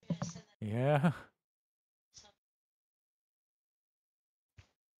 Yeah.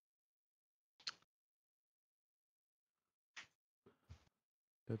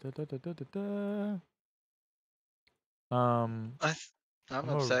 Da, da, da, da, da, da, da. I'm I'm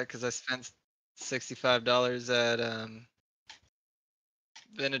a- upset because I spent $65 at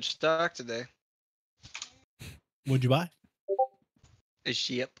vintage stock today. What'd you buy? A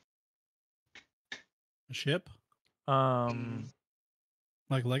ship. A ship?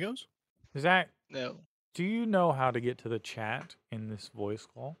 Like Legos? Zach, No. do you know how to get to the chat in this voice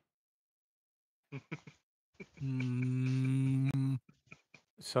call? Mm,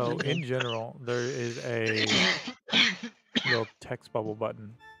 So in general, there is a little text bubble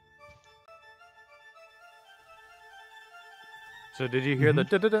button. So did you hear the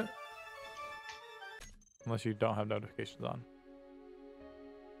da-da-da? Unless you don't have notifications on.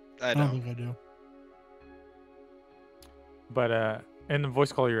 I I don't don't. think I do. But in the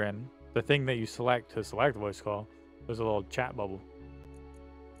voice call you're in, the thing that you select to select the voice call, there's a little chat bubble.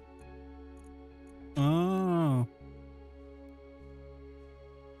 Oh.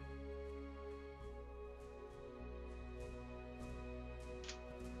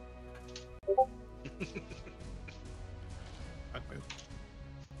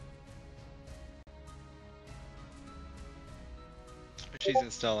 she's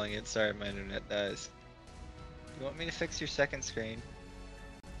installing it. Sorry, my internet dies. You want me to fix your second screen?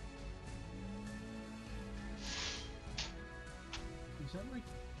 Is that like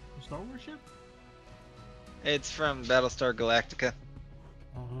a Star Wars ship? It's from Battlestar Galactica.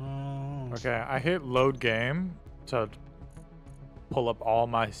 Oh. Okay, I hit load game to pull up all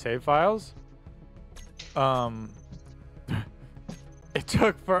my save files. It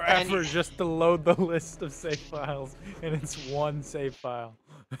took forever just to load the list of save files, and it's one save file.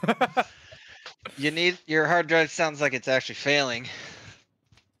 You need your hard drive. Sounds like it's actually failing.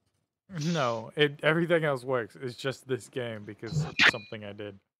 No, everything else works. It's just this game because of something I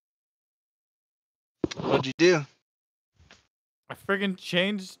did. What'd you do? I friggin'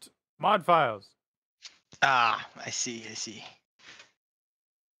 changed mod files. Ah, I see. I see.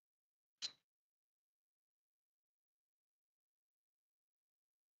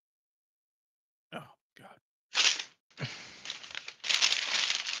 Oh God.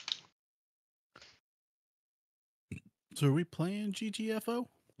 So are we playing GTFO?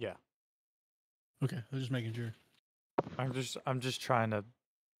 Yeah. Okay, I was just making sure. I'm just trying to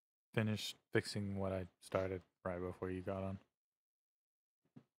finish fixing what I started right before you got on.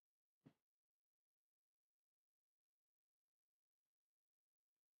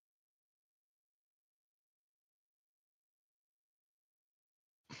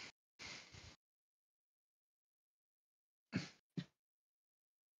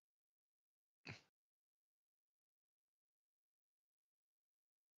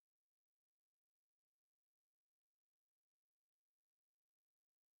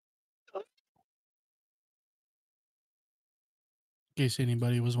 In case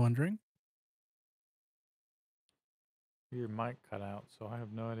anybody was wondering. Your mic cut out, so I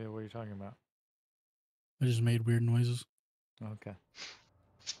have no idea what you're talking about. I just made weird noises. Okay.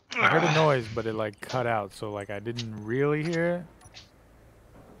 I heard a noise, but it like cut out, so like I didn't really hear it.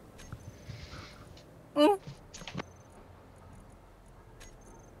 Oh,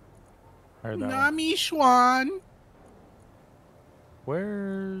 Heard that one. Nami Schwan.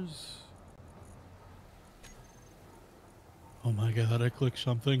 Where's... Oh my God, I clicked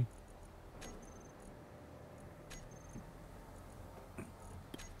something.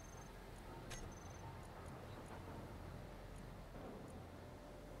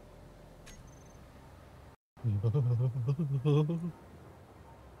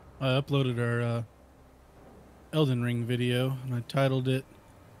 I uploaded our Elden Ring video and I titled it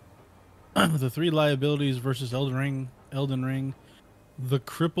The Three Liabilities versus Elden Ring, The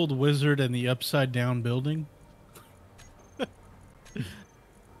Crippled Wizard and the Upside Down Building.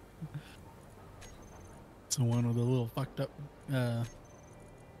 It's the one with the little fucked up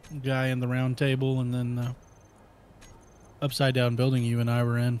guy in the round table and then upside down building you and I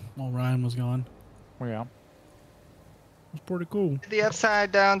were in while Ryan was gone. Yeah. It was pretty cool. The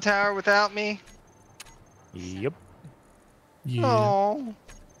upside down tower without me. Yep. Yeah. Oh,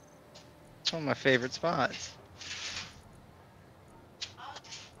 it's one of my favorite spots.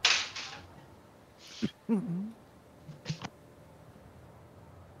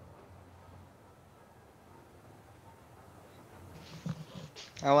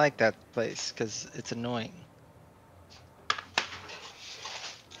 I like that place because it's annoying.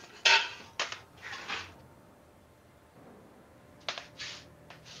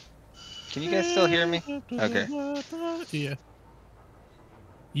 Can you guys still hear me? Okay. Yeah.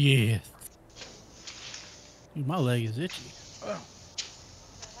 Yeah. Dude, my leg is itchy.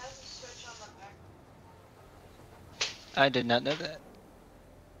 I did not know that.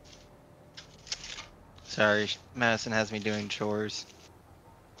 Sorry, Madison has me doing chores.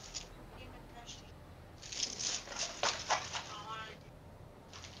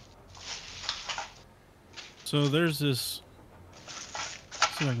 So there's this.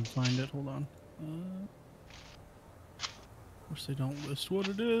 See if I can find it. Hold on. Of course, they don't list what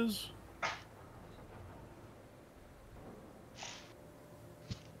it is.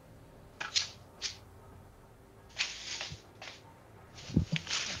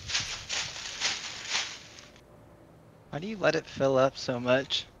 Why do you let it fill up so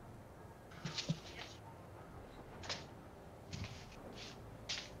much?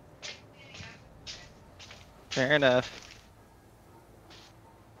 Fair enough.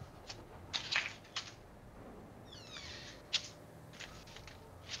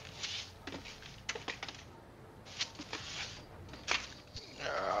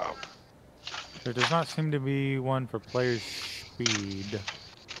 There does not seem to be one for player speed.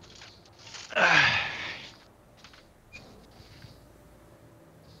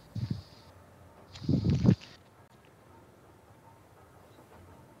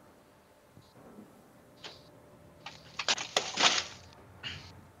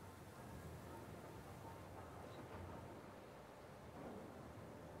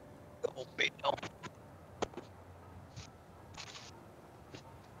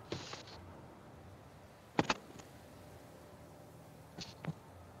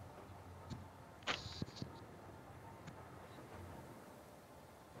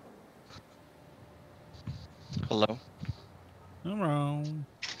 Hello. I'm wrong.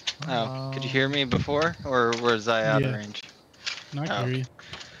 Oh, could you hear me before, or was I out of Yeah. range? I can Oh. hear you.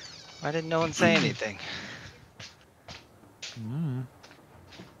 Why didn't no one say anything? Mm,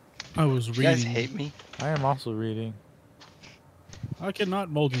 I was You guys reading. hate me? I am also reading. I cannot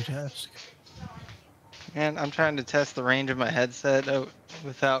multitask. Man, I'm trying to test the range of my headset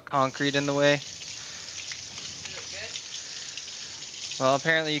without concrete in the way. Well,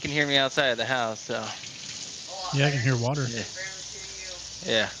 apparently you can hear me outside of the house, so. Yeah, I can hear water.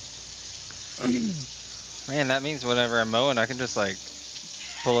 Yeah. Man, that means whenever I'm mowing, I can just like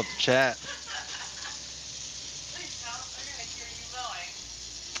pull up the chat.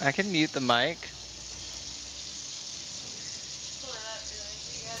 I can mute the mic.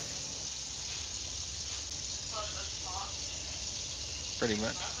 Pretty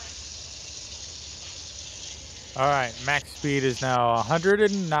much. All right, max speed is now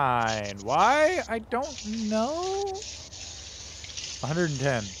 109. Why? I don't know.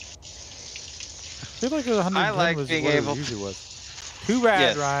 110. I feel like the 110 like was being what able it to- usually was. Too bad,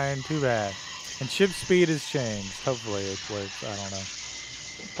 Yes. Ryan. Too bad. And ship speed has changed. Hopefully it works. I don't know.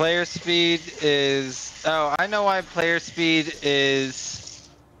 Player speed is. Oh, I know why player speed is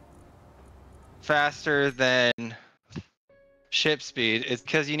faster than ship speed. It's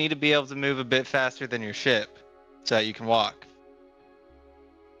because you need to be able to move a bit faster than your ship so that you can walk.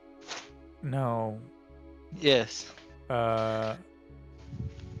 No. Yes.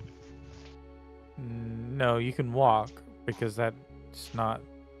 No, you can walk because that's not.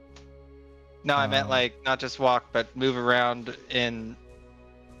 No, I meant Um, like not just walk, but move around in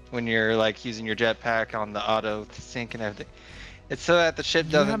when you're like using your jetpack on the auto sync and everything. It's so that the ship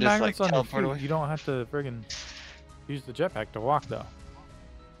You doesn't have just like magnets on your teleport feet. away. You don't have to friggin' use the jetpack to walk though.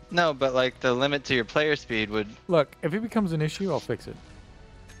 No, but like the limit to your player speed would. Look, if it becomes an issue, I'll fix it.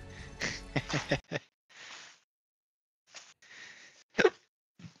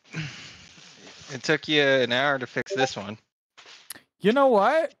 It took you an hour to fix this one. You know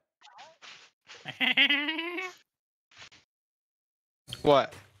what?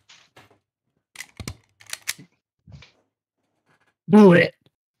 What? Do it.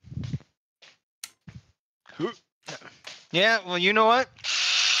 Yeah, well, you know what?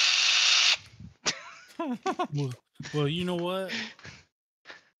 Well, you know what?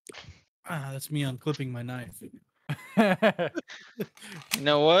 That's me unclipping my knife. You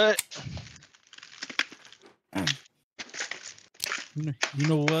know what? You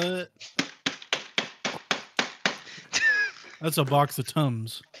know what? That's a box of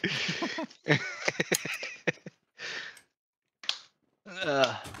Tums.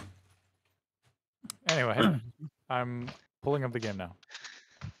 Anyway, I'm pulling up the game now.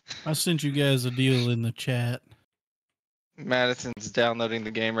 I sent you guys a deal in the chat. Madison's downloading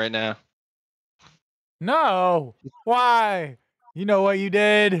the game right now. No! Why? You know what you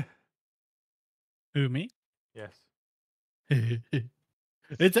did? Who, me? Yes.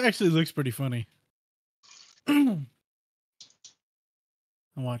 It actually looks pretty funny. I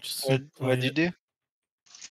watched Sid play What'd you it. do?